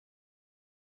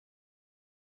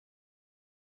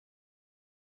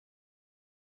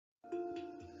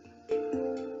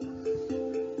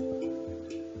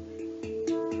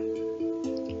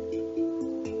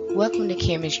Welcome to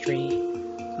Chemistry.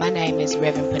 My name is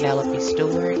Reverend Penelope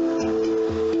Stewart.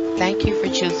 Thank you for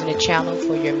choosing the channel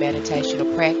for your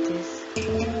meditational practice.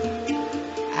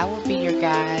 I will be your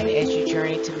guide as you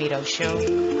journey to meet Oshun.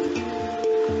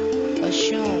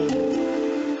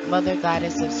 Oshun, Mother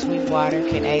Goddess of Sweet Water,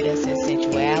 can aid us in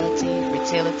sensuality,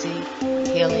 fertility,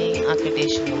 healing,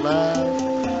 unconditional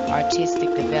love,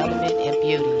 artistic development, and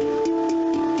beauty.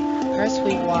 Her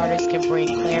sweet waters can bring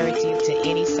clarity to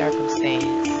any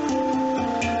circumstance.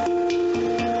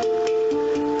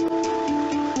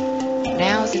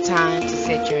 Now is the time to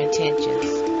set your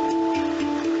intentions.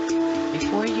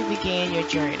 Before you begin your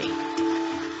journey,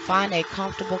 find a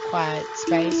comfortable, quiet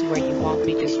space where you won't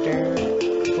be disturbed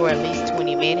for at least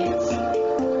 20 minutes.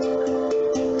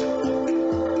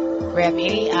 Grab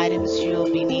any items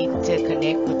you'll be needing to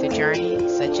connect with the journey,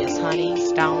 such as honey,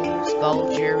 stones,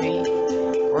 gold jewelry,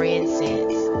 or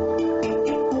incense.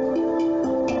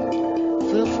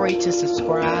 Feel free to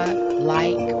subscribe,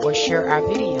 like, or share our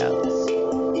videos.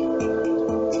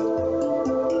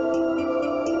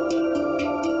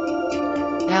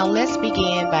 Now let's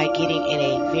begin by getting in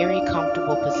a very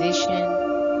comfortable position.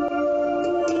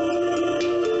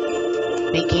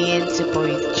 Begin to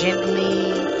breathe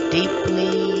gently,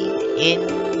 deeply, in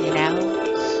and out.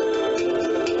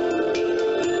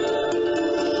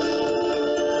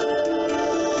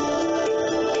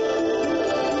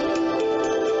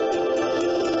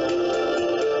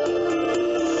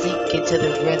 Sink into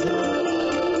the rhythm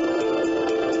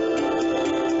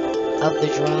of the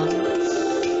drums.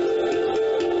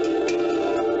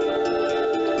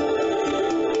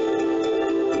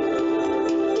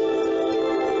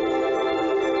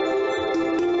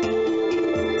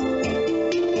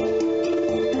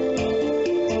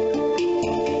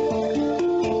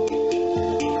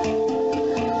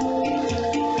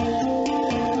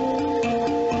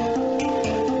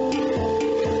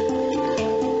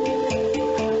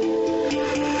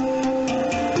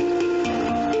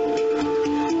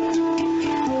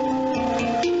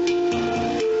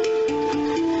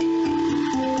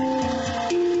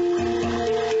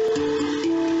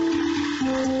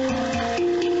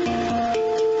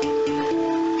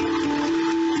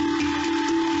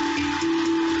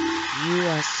 You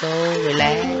are so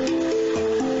relaxed.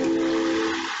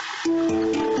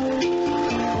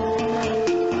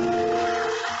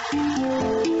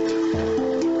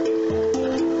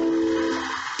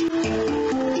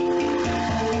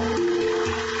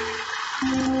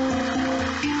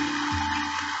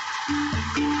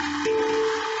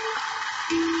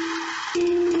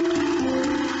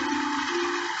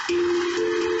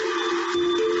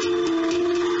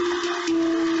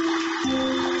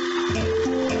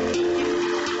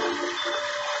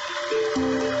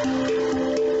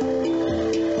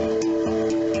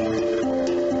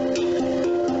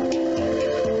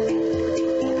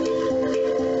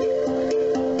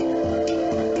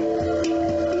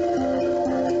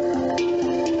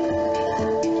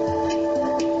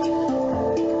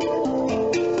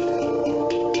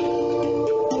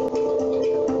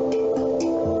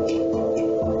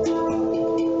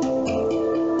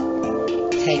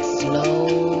 Take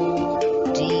slow,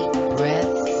 deep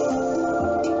breaths.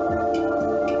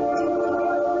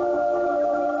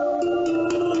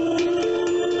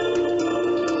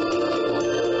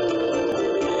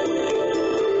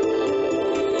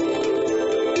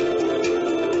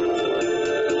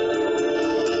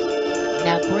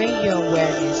 Now bring your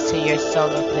awareness to your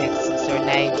solar plexus or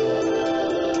navel.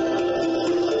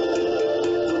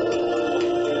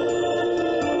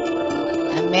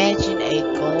 Imagine a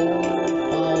gold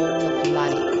ball of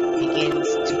light begins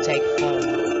to take form.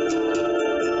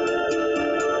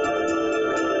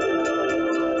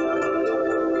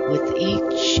 With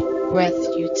each breath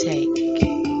you take,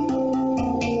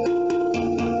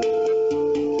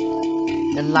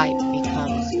 the light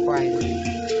becomes brighter.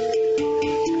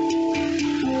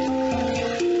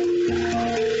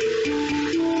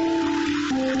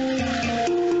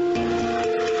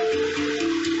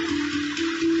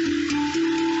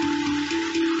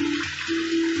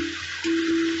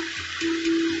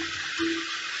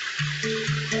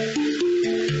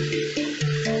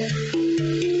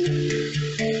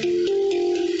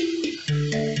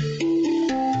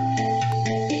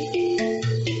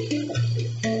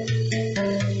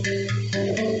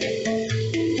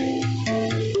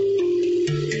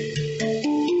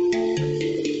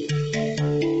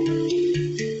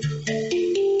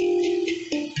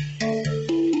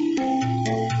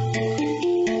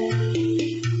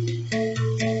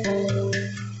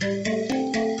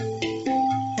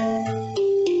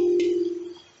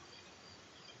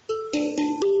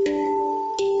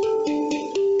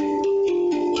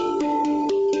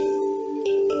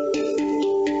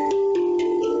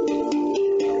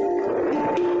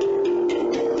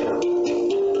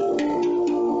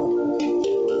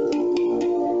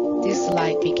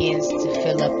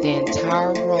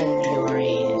 or room you are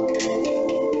in.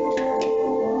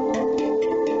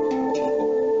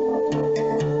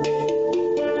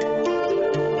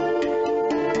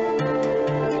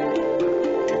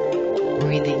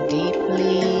 Breathing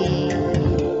deeply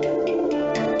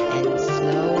and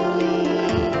slowly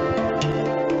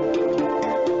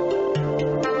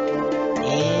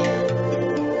in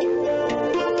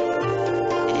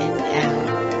and out.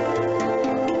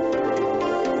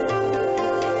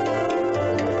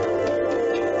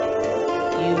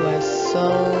 You are so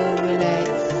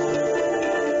relaxed.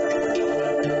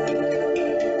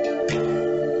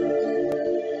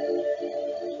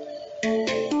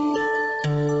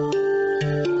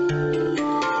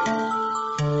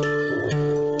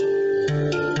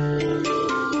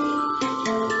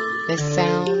 The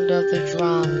sound of the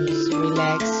drums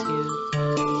relax you.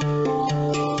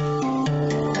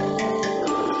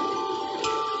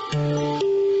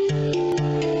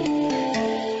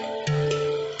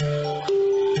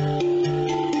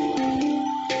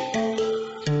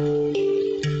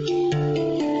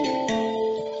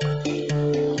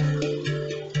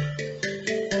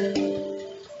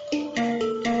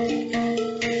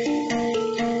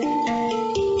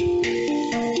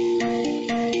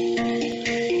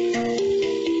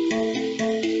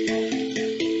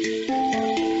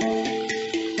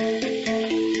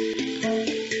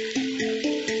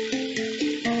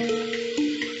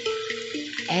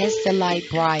 As the light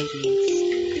brightens,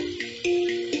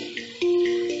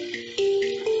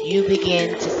 you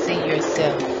begin to see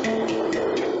yourself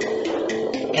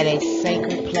at a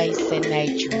sacred place in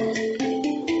nature.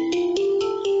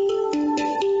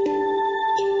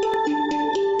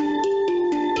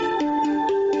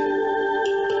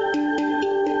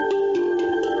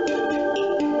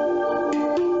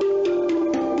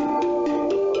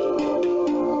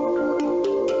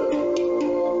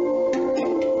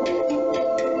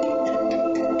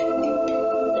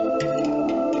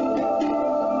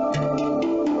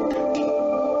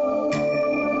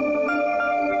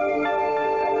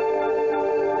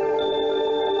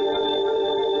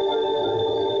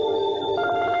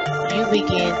 You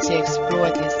begin to explore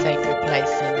this sacred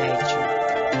place in nature.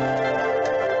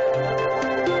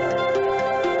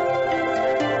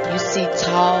 You see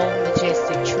tall,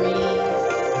 majestic trees,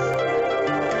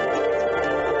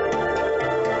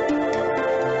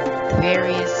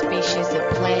 various species of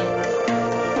plants,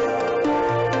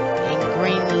 and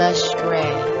green lush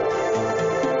grass.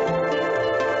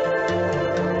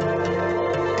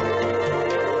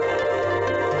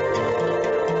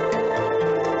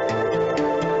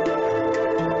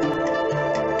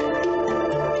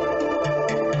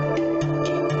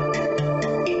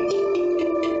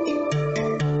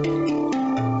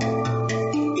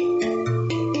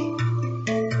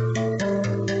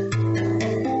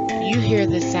 You hear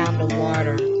the sound of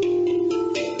water,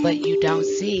 but you don't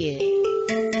see it.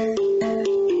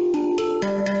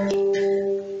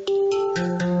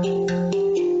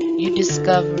 You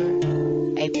discover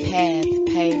a path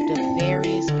paved of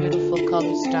various beautiful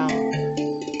colored stones.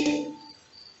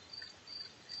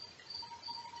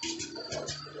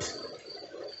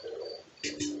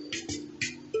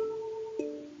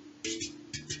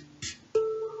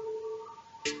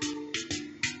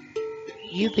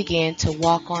 You begin to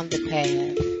walk on the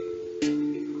path.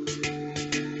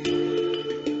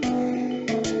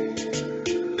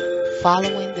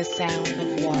 Following the sound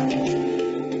of water.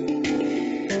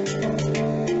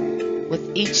 With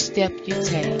each step you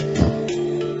take,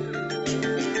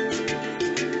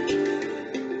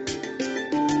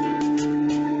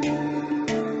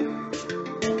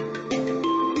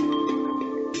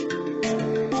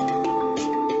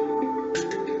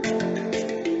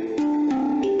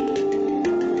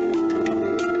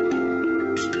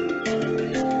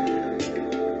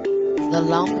 the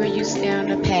longer you stay on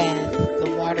the path,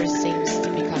 the water seems to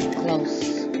become close.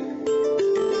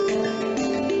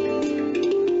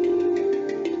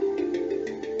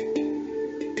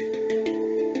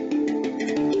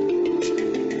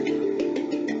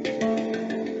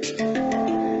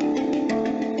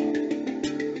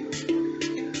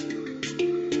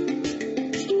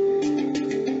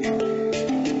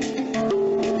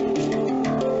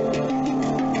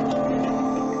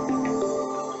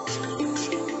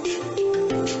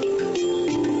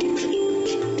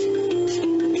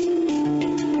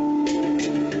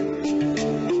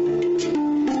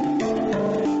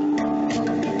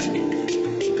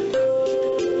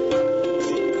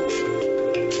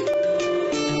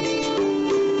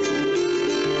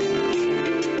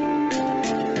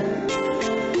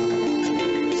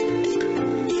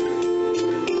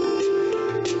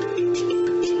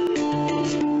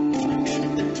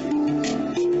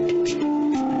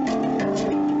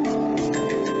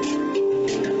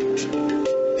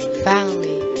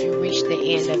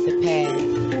 the end of the path.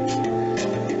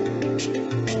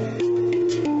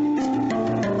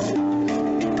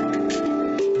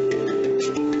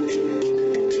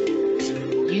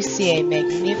 You see a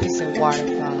magnificent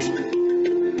waterfall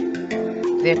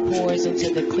that pours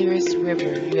into the clearest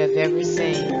river you have ever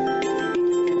seen.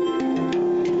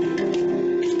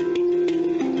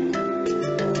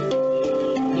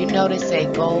 You notice a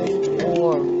gold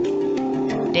orb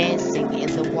dancing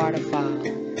in the waterfall.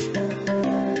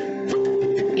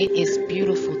 It is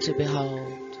beautiful to behold.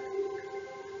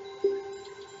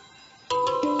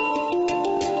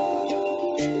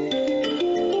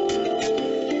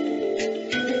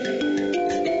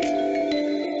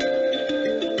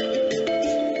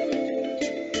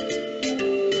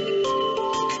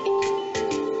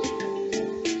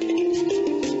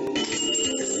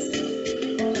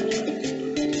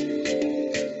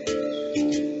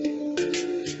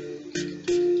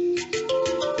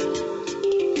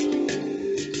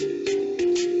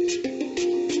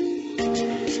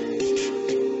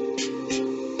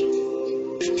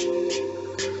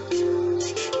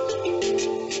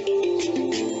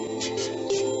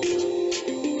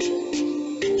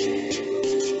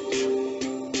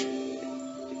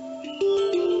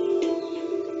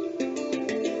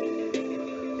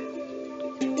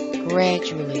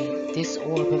 Gradually, this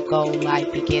orb of gold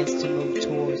light begins to move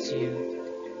towards you.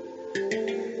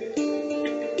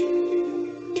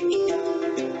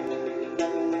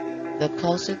 The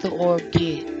closer the orb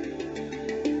gets,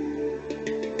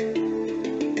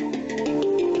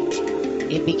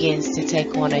 it begins to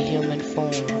take on a human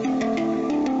form.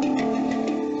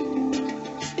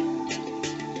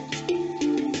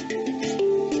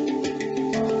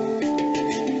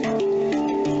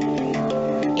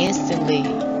 Instantly,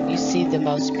 you see the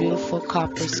most beautiful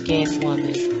copper-skinned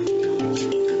woman.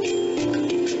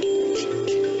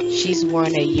 She's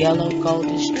wearing a yellow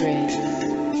goldish dress.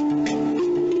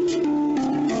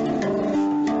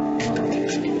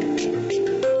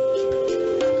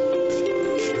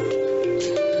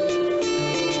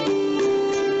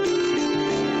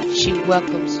 She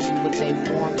welcomes you with a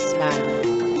warm smile.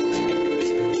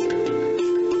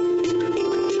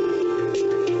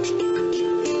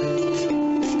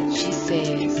 She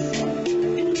says,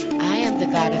 I am the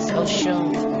goddess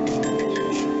Oshun.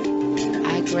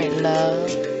 I grant love,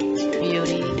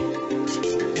 beauty,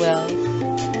 wealth,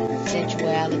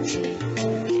 sensuality,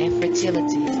 and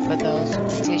fertility for those who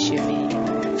petition me.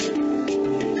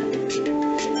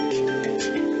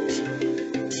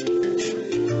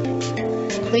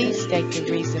 Please state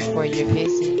the reason for your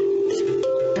visit.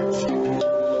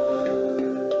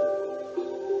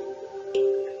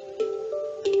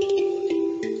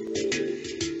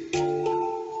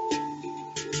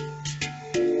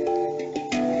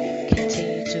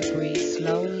 Continue to breathe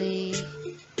slowly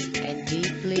and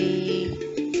deeply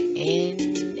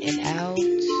in and out.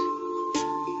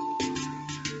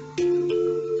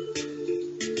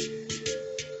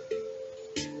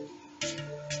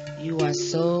 You are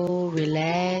so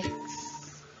relaxed.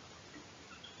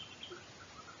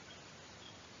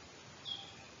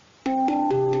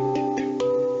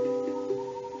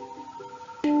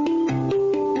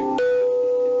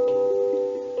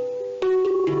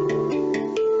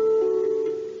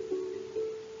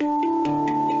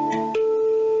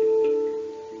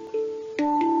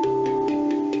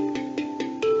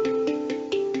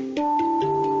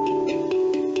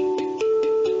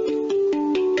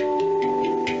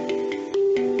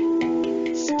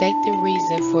 State the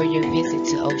reason for your visit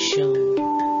to Oshun.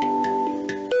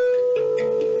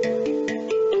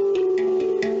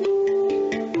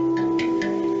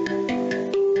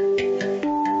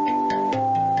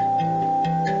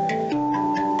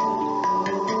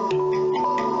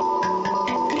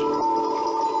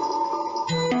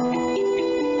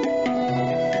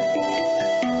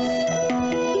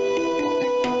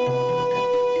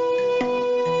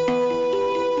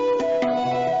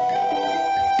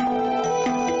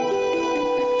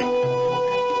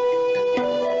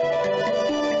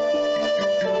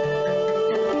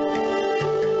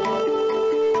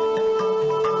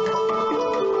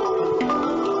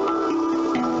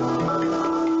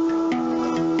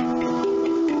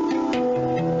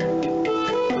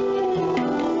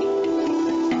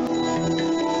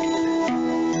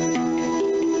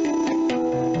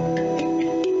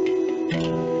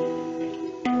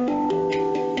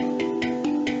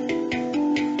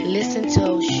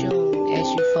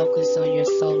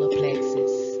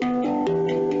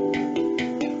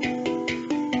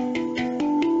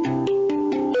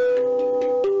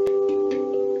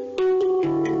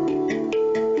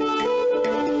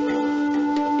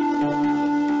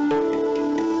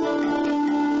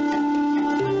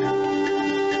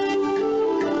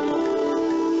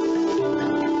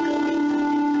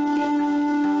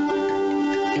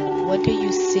 What do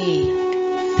you see,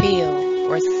 feel,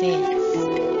 or sense?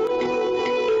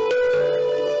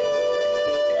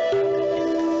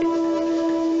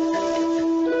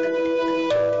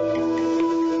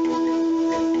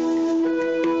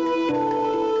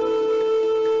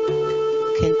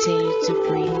 Continue to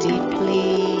breathe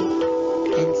deeply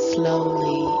and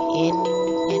slowly in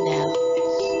and out.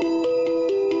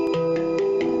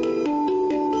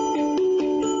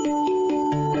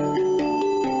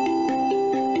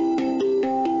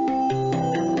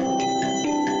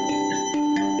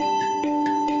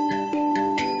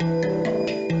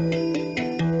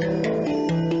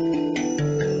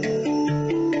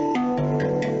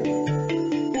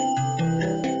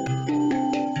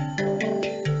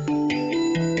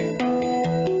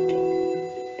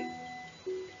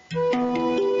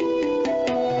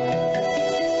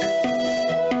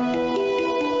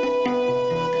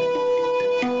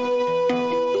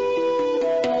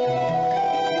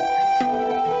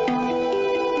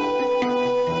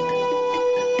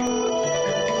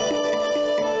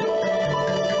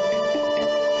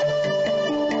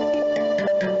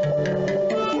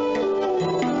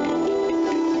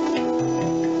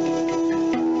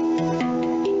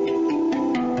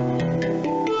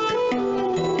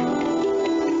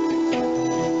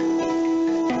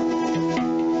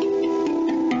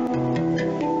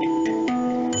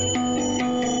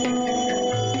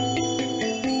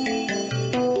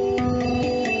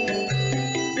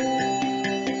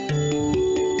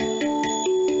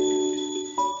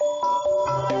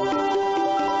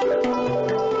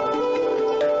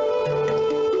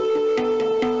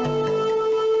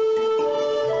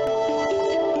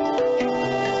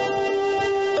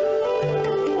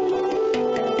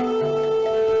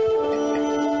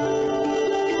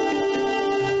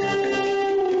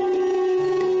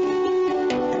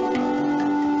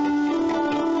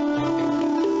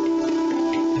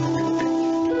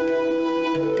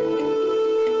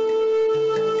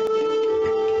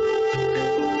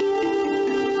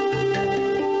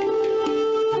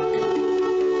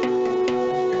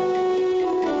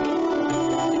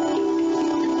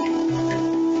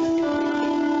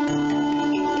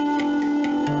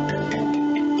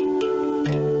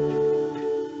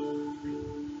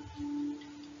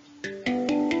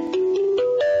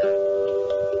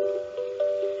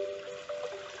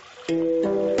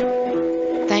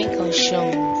 Thank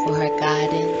Oshun for her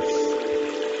guidance,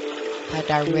 her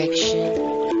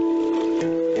direction,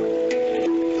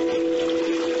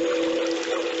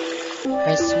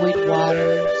 her sweet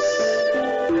waters,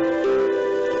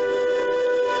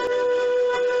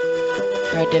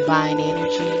 her divine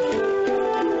energy.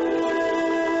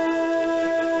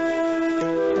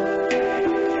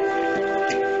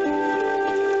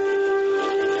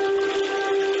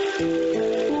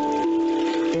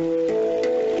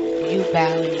 You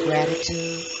bow in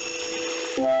gratitude.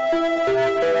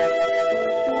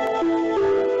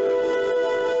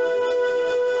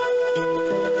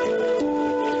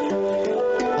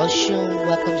 Oshun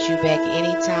welcomes you back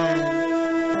anytime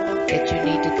that you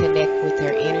need to connect with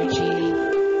her energy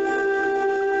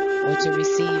or to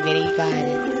receive any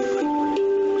guidance.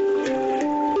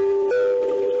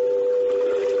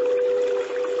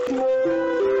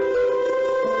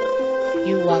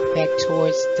 You walk back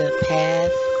towards the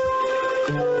path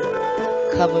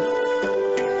covered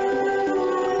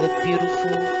with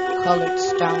beautiful colored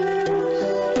stones.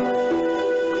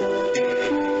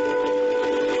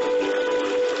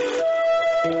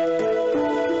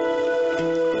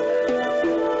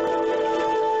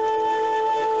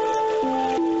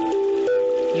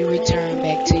 You return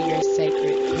back to your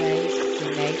sacred place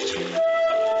in nature.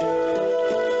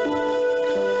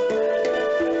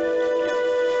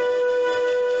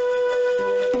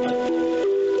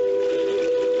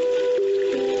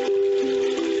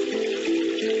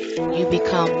 You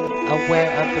become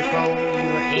aware of the room you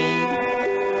are in.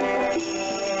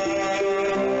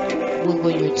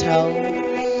 Wiggle your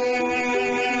toes,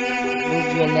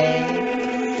 move your legs,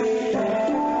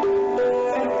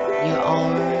 your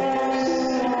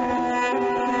arms.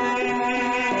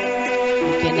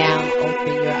 You can now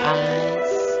open your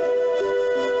eyes.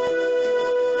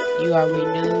 You are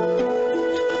renewed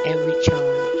and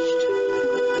recharged.